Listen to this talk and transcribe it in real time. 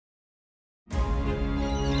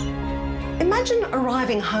Imagine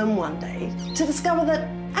arriving home one day to discover that,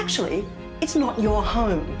 actually, it's not your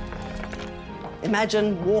home.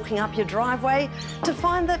 Imagine walking up your driveway to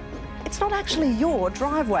find that it's not actually your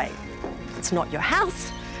driveway. It's not your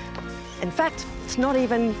house. In fact, it's not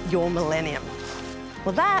even your millennium.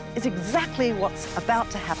 Well, that is exactly what's about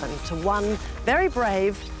to happen to one very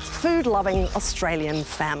brave, food-loving Australian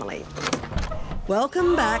family.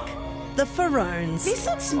 Welcome back, the Ferrones. This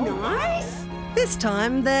looks nice. This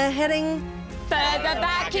time they're heading Further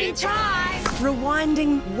back in time.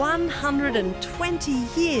 rewinding 120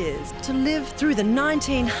 years to live through the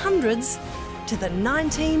 1900s to the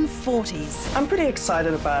 1940s. I'm pretty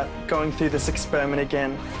excited about going through this experiment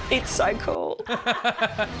again. It's so cool.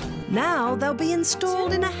 Now they'll be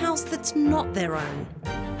installed in a house that's not their own,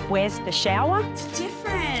 Where's the shower? It's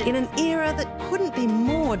different. in an era that couldn't be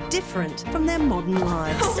more different from their modern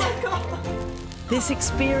lives. Oh my God. This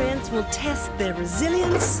experience will test their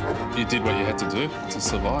resilience, You did what you had to do to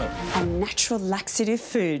survive. A natural laxative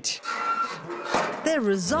food. their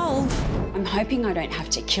resolve, I'm hoping I don't have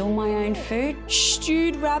to kill my own food.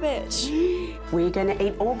 Stewed rabbit. We're going to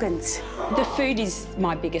eat organs. The food is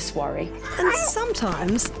my biggest worry. and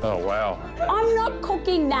sometimes Oh, wow. I'm not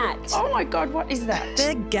cooking that. Oh my God, what is that?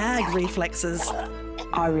 their gag reflexes.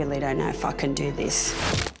 I really don't know if I can do this.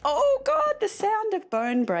 Oh God, the sound of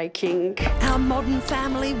bone breaking. Our modern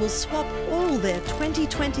family will swap all their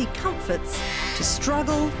 2020 comforts to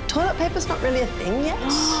struggle, Toilet paper's not really a thing yet.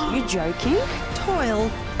 You joking? toil,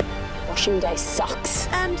 Washing day sucks.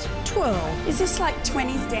 and twirl Is this like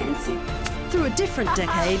 20s dancing? through a different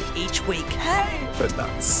decade each week. Hey! But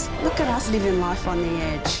nuts. Look at us living life on the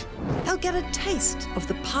edge. They'll get a taste of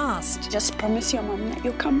the past Just promise your mum that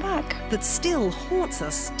you'll come back. that still haunts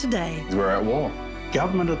us today. We're at war.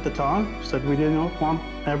 Government at the time said we do not want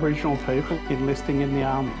Aboriginal people enlisting in the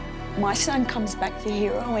army. My son comes back the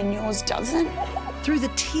hero and yours doesn't. Through the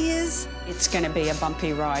tears It's going to be a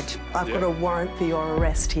bumpy ride. I've got a warrant for your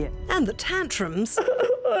arrest here. And the tantrums.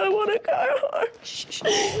 I want to go home.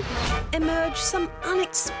 Emerge some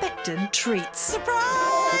unexpected treats.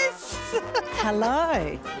 Surprise!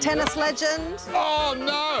 Hello, tennis legend. Oh,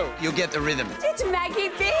 no! You'll get the rhythm. It's Maggie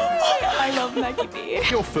Beer. I love Maggie Beer.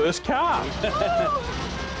 Your first car.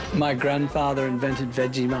 My grandfather invented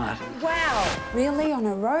Vegemite. Wow. Really? On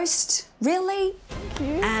a roast? Really?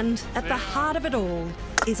 And at the heart of it all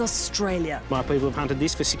is Australia My people have hunted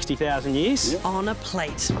this for 60,000 years. on a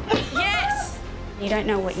plate. Yes! You don't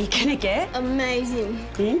know what you're going to get? Amazing.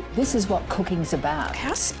 This is what cooking's about.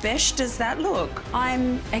 How special does that look?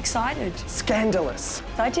 I'm excited. Scandalous.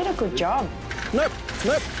 I did a good job. Nope,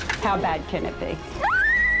 nope. How bad can it be?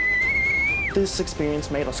 This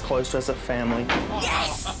experience made us closer as a family.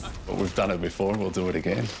 But we've done it before, we'll do it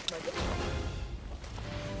again.